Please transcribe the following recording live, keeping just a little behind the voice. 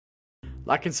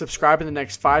Like and subscribe in the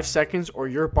next 5 seconds or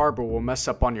your barber will mess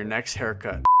up on your next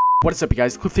haircut. What is up, you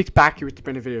guys? Clewfix back here with the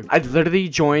brand new video. I literally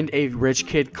joined a rich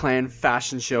kid clan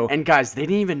fashion show, and guys, they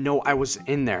didn't even know I was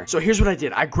in there. So here's what I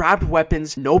did. I grabbed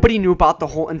weapons nobody knew about the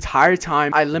whole entire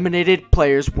time. I eliminated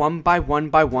players one by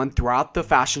one throughout the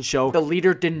fashion show. The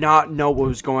leader did not know what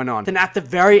was going on. Then at the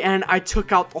very end, I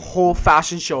took out the whole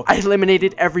fashion show. I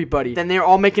eliminated everybody. Then they were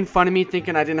all making fun of me,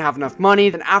 thinking I didn't have enough money.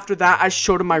 Then after that, I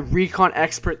showed them my RECON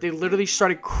expert. They literally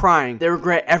started crying. They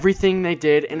regret everything they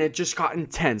did, and it just got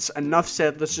intense. Enough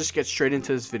said. Let's just get straight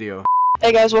into this video.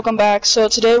 Hey guys, welcome back. So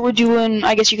today we're doing,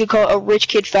 I guess you could call it a rich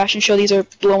kid fashion show. These are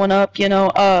blowing up, you know.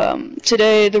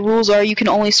 Today the rules are you can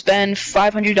only spend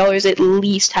 $500 at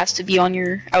least has to be on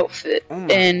your outfit,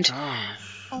 and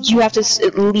you have to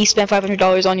at least spend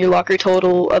 $500 on your locker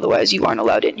total, otherwise you aren't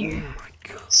allowed in here.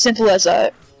 Simple as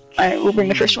that. Alright, we'll bring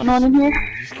the first one on in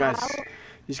here.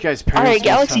 These guys parents. Alright,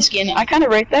 galaxy skin. I kind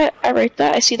of rate that. I rate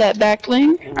that. I see that back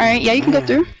bling. Alright, yeah, you can go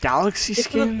through. Galaxy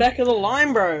skin? It's the back of the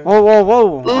line, bro. Whoa.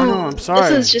 Ooh, Oh, no, I'm sorry.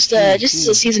 This is just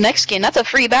a season X skin. That's a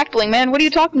free back bling, man. What are you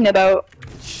talking about?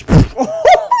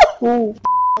 Ooh.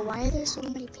 Why are there so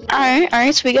many people?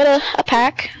 Alright, so we got a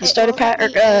pack. A starter pack, or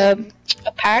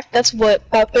a pack. That's what,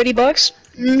 about $30?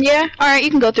 Yeah. Alright, you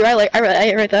can go through. I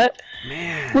rate that.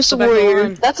 Man. What's the warrior?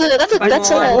 That's a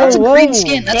green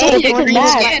skin. That's a green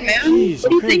skin, man.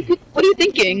 Jeez, What are you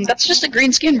thinking? That's just a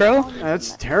green skin, bro.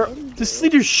 That's terrible. This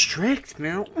leader's strict,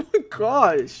 man. Oh my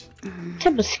gosh. What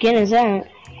type of skin is that?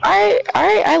 Alright,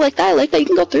 I like that. You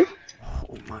can go through.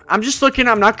 Oh my. I'm just looking.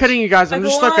 I'm not cutting you guys. I'm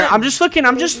just looking.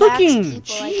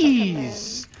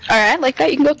 Jeez. Alright, I like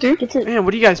that. You can go through. Man,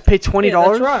 what do you guys pay? $20? Yeah,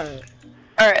 that's right.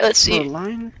 Alright, let's see.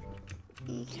 Line?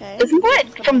 Okay. Isn't that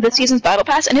from this season's battle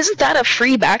pass? And isn't that a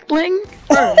free back bling?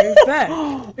 Bro, move back.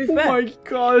 Move Oh back. my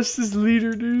gosh, this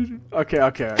leader, dude. Okay.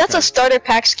 That's a starter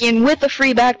pack skin with a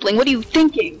free back bling. What are you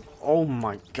thinking? Oh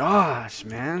my gosh,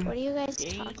 man. What are you guys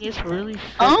talking It's really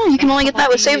Oh, you can only get that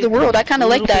with Save the World. I kind of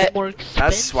like that.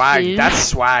 That's swag.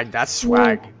 That's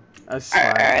swag.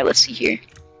 Alright, let's see here.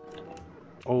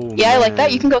 Oh, Yeah, I like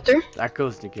that. You can go through. That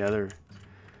goes together.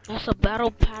 That's a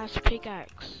battle pass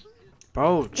pickaxe.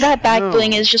 Bro, That back chill.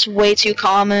 bling is just way too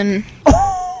common.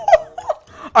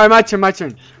 Alright, my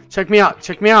turn. Check me out.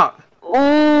 Ooh,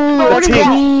 that's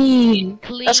clean.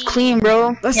 clean. That's clean,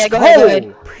 bro. Let's yeah, go. go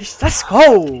ahead. Let's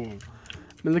go. Man,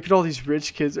 look at all these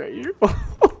rich kids right here.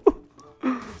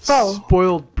 Bro.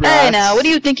 Spoiled brats. Hey, now, what are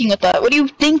you thinking with that? What are you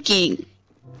thinking?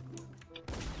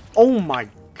 Oh my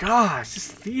gosh,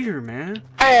 this leader, man.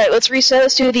 Alright, let's reset.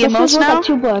 Let's do the emotes now.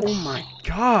 Oh my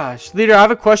gosh. Leader, I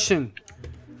have a question.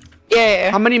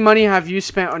 Yeah. How many money have you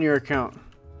spent on your account?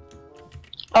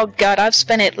 Oh god, I've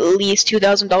spent at least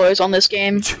 $2,000 on this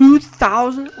game.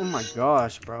 2,000? Oh my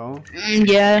gosh, bro.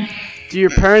 Yeah. Do your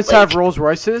parents have Rolls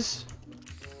Royces?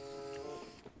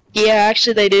 Yeah,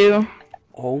 actually they do.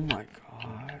 Oh my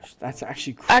gosh, that's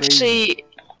actually crazy.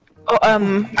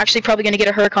 Actually probably gonna get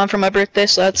a Huracan for my birthday,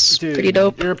 so that's pretty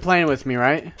dope. You're playing with me,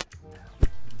 right?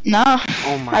 Nah.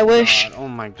 Oh my I wish. God. Oh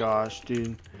my gosh,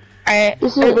 dude. Alright,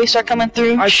 everybody start coming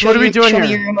through. Alright, so what are we doing show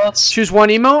here? me your emotes. Choose one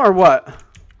emo or what?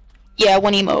 Yeah,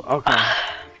 one emote. Okay.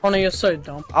 Honor, you're so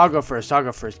dumb. I'll go first.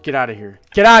 Get out of here,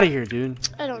 dude.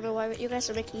 I don't know why, but you guys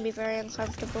are making me very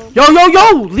uncomfortable. Yo!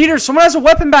 Leader, someone has a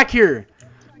weapon back here.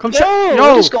 Come check.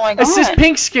 what is going It's this on?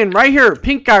 pink skin right here.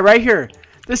 Pink guy right here.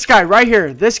 This guy right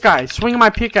here. This guy swinging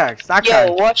my pickaxe. That guy.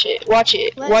 Yo, watch it.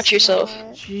 Watch yourself.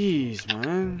 Jeez,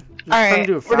 man. Alright,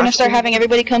 we're gonna start having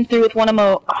everybody come through with one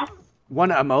emote. One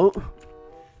emote?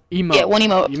 Emote. Yeah, one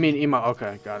emote. You mean emote?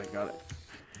 Okay, got it.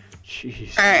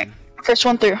 Jeez. Alright, first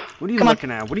one through. What are you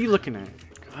looking at? God.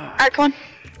 Alright, come on.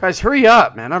 Guys, hurry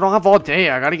up, man. I don't have all day.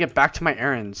 I gotta get back to my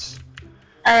errands.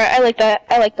 Alright, I like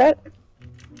that.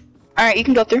 Alright, you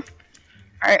can go through.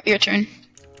 Alright, your turn.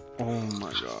 Oh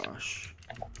my gosh.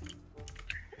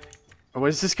 What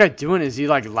is this guy doing? Is he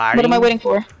like lagging? What am I waiting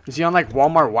for? Is he on like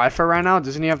Walmart Wi-Fi right now?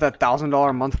 Doesn't he have that $1,000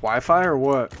 a month Wi-Fi or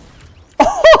what?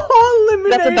 Oh,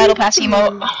 eliminated. That's a battle pass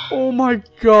emote. Oh my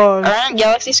gosh. Alright,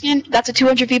 galaxy skin. That's a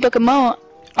 200 V-Buck emote.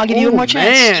 I'll give you one more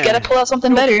chance. Man. You gotta pull out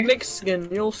something better. Mix skin,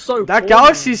 you're so That boring.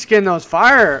 galaxy skin though is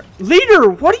fire. Leader,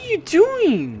 what are you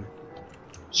doing?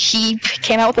 He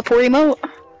came out with a poor emote.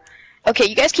 Okay,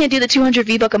 you guys can't do the 200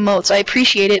 V-Buck emotes. I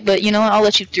appreciate it, but you know what? I'll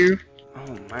let you through.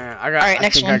 Oh man, Alright, I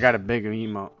next think one. I got a big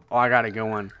emote. Oh, I got a good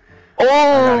one.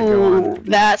 Oh,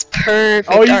 that's perfect.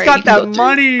 Oh, you Alright, got you can that go through.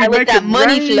 money. I like Make that it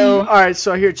money rain. flow. Alright,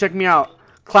 so here, check me out.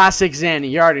 Classic Zanny,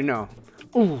 you already know.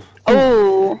 Ooh.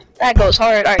 Oh, that goes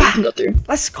hard. Alright, you can go through.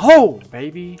 Let's go,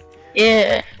 baby.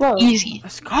 Yeah, easy.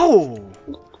 Let's go.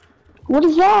 What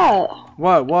is that?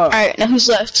 What? Alright, now who's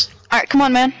left? Alright, come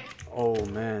on, man. Oh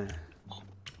man.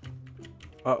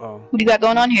 Uh-oh. What do you got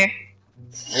going on here?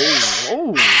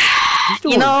 Oh. He's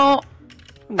doing, You know,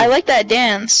 I like that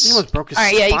dance. he almost broke his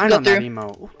Alright, yeah, you spine can go on that through.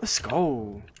 emo. Let's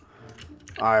go.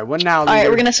 Alright, what now, Alright, leader?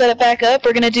 we're gonna set it back up.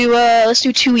 We're gonna do, let's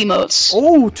do 2 emotes.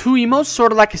 Oh, 2 emotes?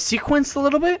 Sort of like a sequence a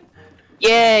little bit?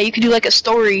 Yeah, you can do like a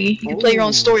story. You can play your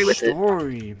own story with it.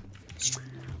 Story.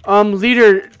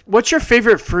 Leader, what's your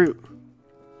favorite fruit?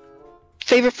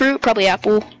 Favorite fruit? Probably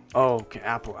apple. Oh, okay,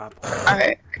 apple.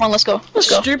 Alright, come on, let's go. Let's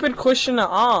go. Stupid question to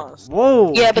ask.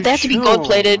 Whoa. Yeah, but they have to be chill.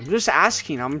 gold-plated. I'm just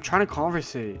asking. I'm trying to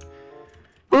conversate.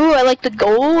 Ooh, I like the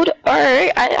gold.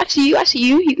 Alright, I see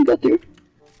you. You can go through.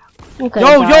 Okay,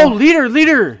 Yo,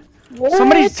 leader.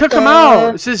 Somebody took him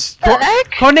out. This is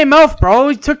heck? Codename Mouth, bro.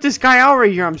 He took this guy out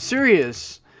right here. I'm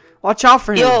serious. Watch out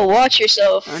for him. Yo, watch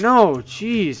yourself. I know.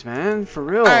 Jeez, man. For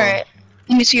real. Alright,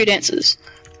 let me see your dances.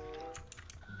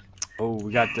 Oh,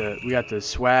 we got the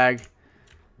swag.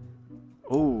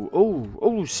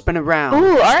 Oh, spin around.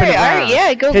 Ooh, Spin alright, around.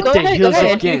 yeah, go Hit the ahead, heels go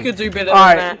ahead. again. You could do better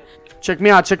Alright, than that. check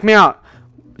me out.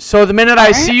 So the minute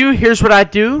I see you, here's what I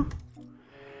do.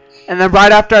 And then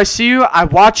right after I see you, I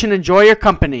watch and enjoy your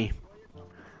company.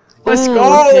 Let's Ooh,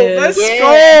 go! okay. Let's Yeah.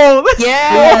 go! Let's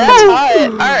Yeah, go! that's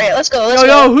hot. Alright, let's go. Let's Yo,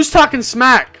 go. who's talking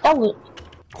smack? That was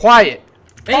Quiet.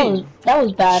 Hey, that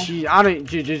was bad. Gee, I don't.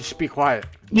 Just be quiet.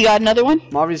 You got another one?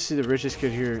 I'm obviously the richest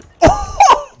kid here.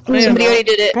 Ooh, somebody already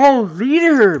did it. Bro,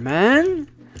 leader, man.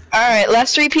 Alright,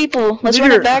 last 3 people. Let's run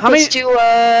Leader, it back. how Let's many- do,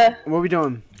 What are we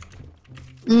doing?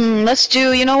 let's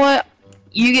do, you know what?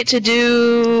 You get to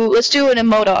do, let's do an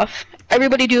emote off.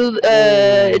 Everybody do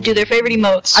their favorite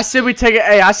emotes. I say we take it.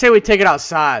 Hey, I say we take it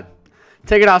outside.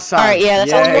 Take it outside. Alright, yeah, that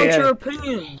sounds I good. want your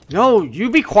opinion. No, you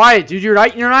be quiet, dude. You're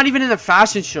right. You're not even in the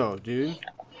fashion show, dude.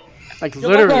 Like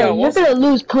literally. Yeah, You're gonna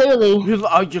lose clearly. You're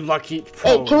lucky.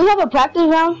 Hey, Bro. can we have a practice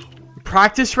round?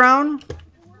 Practice round?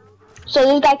 So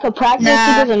this guy could practice.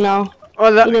 Nah. He doesn't know.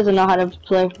 Oh, He doesn't know how to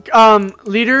play.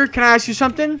 leader, can I ask you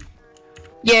something?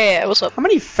 Yeah, what's up? How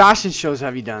many fashion shows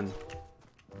have you done?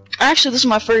 Actually, this is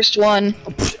my first one.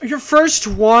 Your first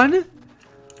one?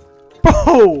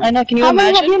 Bro! I know, can you How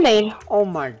many have imagine? you made? Oh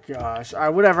my gosh.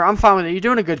 Alright, whatever. I'm fine with it. You're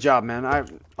doing a good job, man.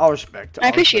 I'll respect. I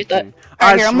appreciate that.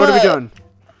 Alright, here, so I'm what are we gonna- doing?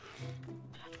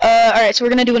 Alright, so we're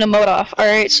gonna do an emote off.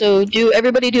 Alright, so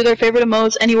everybody do their favorite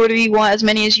emotes, any order you want, as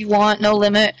many as you want, no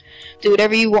limit. Do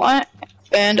whatever you want,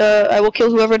 and I will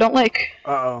kill whoever I don't like.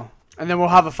 Uh-oh. And then we'll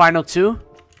have a final 2?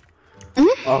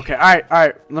 Okay,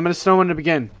 alright. Let us know when to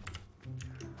begin.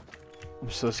 I'm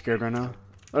so scared right now.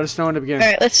 Let us know when to begin.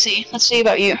 Alright, let's see. Let's see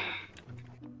about you.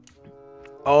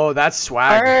 Oh, that's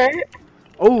swag. Alright.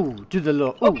 Oh, do the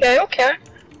little. Ooh. Okay.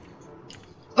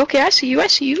 Okay, I see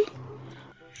you.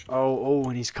 Oh,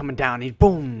 and he's coming down. He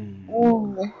boom.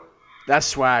 Ooh. That's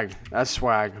swag.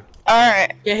 Alright.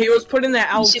 Yeah, he was putting that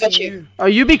out see to about you. you. Oh,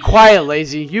 you be quiet,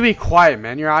 lazy. You be quiet,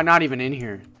 man. You're not even in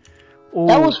here. Ooh.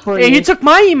 That was for Hey, you. he took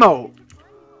my emote.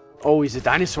 Oh, he's a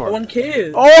dinosaur. No one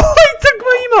cares. Oh, he took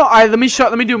my emote. All right,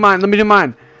 let me do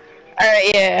mine.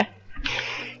 Alright, yeah.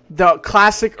 The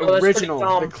classic Oh, that's original.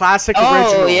 pretty dumb. The classic Oh,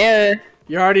 original. yeah.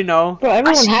 You already know. Bro,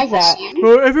 everyone has that.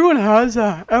 Bro, everyone has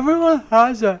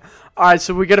that. All right,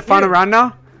 so we get a final round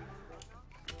now.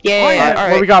 Yeah, All right,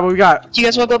 alright. what we got? Do you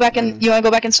guys want to go back and, you want to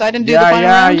go back inside and do the final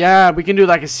Yeah. round? We can do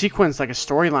like a sequence, like a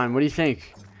storyline. What do you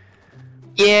think?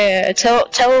 Yeah, tell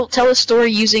a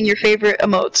story using your favorite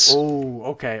emotes. Oh,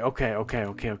 okay.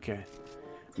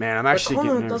 Man, I'm actually Connor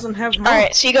getting there. doesn't have much.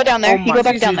 Alright, so you go down there. Oh You my go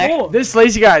back down there. This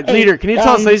lazy guy, leader, can you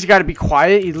tell this um, lazy guy to be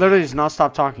quiet? He literally does not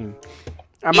stop talking.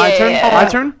 My Yeah, turn?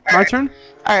 yeah. My turn?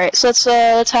 Alright, so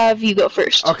let's have you go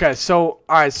first. Okay, so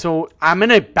I'm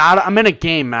in a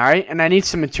game, alright? And I need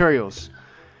some materials.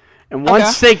 And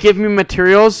once they give me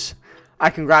materials,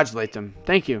 I congratulate them.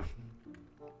 Thank you.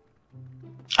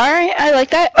 Alright, I like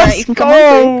that. Alright, you can come on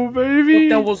Oh, baby.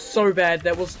 That was so bad.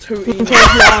 That was too easy.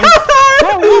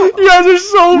 You guys are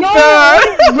so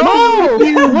bad. No!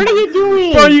 What are you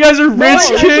doing? Bro, you guys are rich That's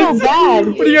so kids. bad.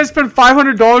 What do you guys spend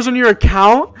 $500 on your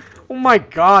account? Oh my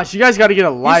gosh, you guys gotta get a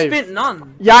You life. spent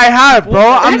none. Yeah, I have, bro.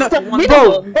 I'm That's the the one bro.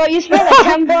 problem. Bro, you spent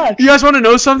like $10. You guys want to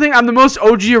know something? I'm the most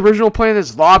OG original player in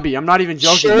this lobby. I'm not even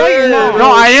joking. Sure. No, you're not.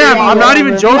 No, I am. I'm not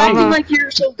even You're acting joking. like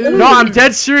you're so good. No, I'm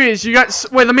dead serious. You guys,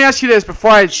 wait. Let me ask you this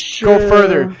before I go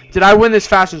further. Did I win this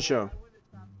fashion show?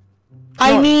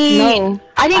 I mean, No.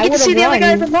 I didn't get to see the other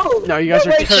guy remote. No, you guys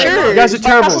are terrible. Sure. You guys are By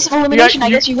terrible. process of elimination, I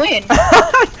guess you win.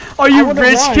 Oh, you would've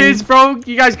rich won. kids, bro.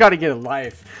 You guys gotta get a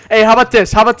life. Hey, how about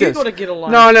this? How about You this? gotta get a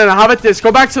line. No. How about this?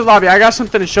 Go back to the lobby. I got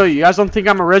something to show you. You guys don't think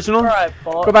I'm original? Alright,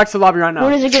 bot. Go back to the lobby right now.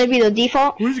 What is it gonna be? The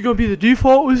default? What is it gonna be? The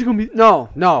default? What is it gonna be?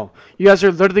 No. You guys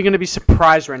are literally gonna be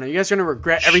surprised right now. You guys are gonna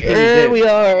regret everything you Sure, did. we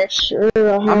are. Sure.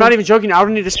 I'm not even joking. I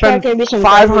don't need to spend gonna be some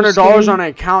 $500 garbage on an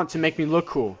account to make me look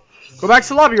cool. Go back to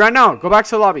the lobby right now. Go back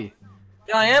to the lobby.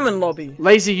 Yeah, I am in lobby.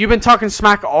 Lazy, you've been talking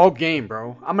smack all game,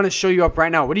 bro. I'm gonna show you up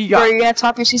right now. What do you Bro, got? you're gonna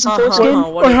top your season 4 skin? I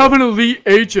Whatever. have an elite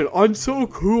agent. I'm so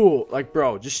cool. Like,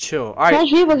 bro, just chill. How Alright,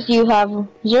 much V-Bucks do you have?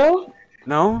 0?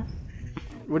 no?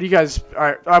 What do you guys...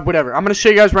 Alright, whatever. I'm gonna show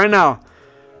you guys right now.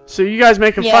 So you guys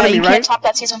making Yeah, fun of me, you right? can't top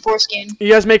that season 4 skin. You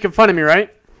guys making fun of me,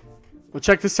 right? Well,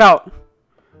 check this out.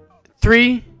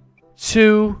 3,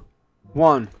 2,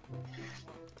 1.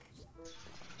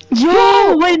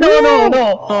 Yo, wait, no.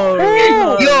 Oh,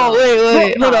 no. Yo,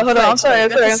 wait. Hold on. I'm sorry.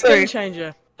 That's a skin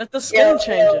changer. That's the skin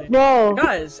changer. Bro.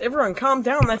 Guys, everyone calm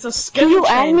down. That's a skin Can you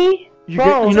changer. add me?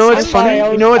 Bro, You know what's I'm funny? sorry,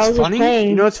 I You know was- what's I was just funny? playing.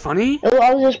 You know what's funny? Oh,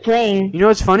 I was just playing. You know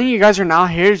what's funny? You guys are now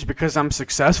haters because I'm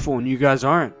successful and you guys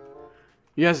aren't.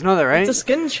 You guys know that, right? It's a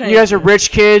skin changer. You guys are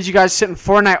rich kids. You guys sit in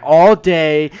Fortnite all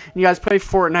day. And you guys play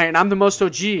Fortnite, and I'm the most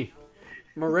OG.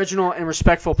 I'm original and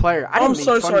respectful player. I I'm didn't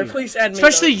so make fun sorry. of you. Please add me.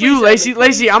 Especially though. you, Please add me.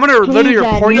 lazy. I'm gonna literally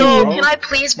add report you, me. bro. Can I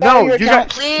please borrow No, your you account,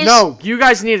 guys. please? No, you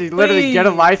guys need to literally get a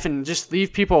Please. life and just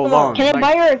leave people Come on. alone. Can I Like,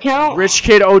 buy your account? rich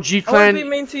kid OG I won't be clan,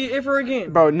 mean to you ever again.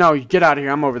 bro. No, get out of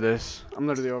here. I'm over this. I'm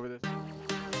literally over this.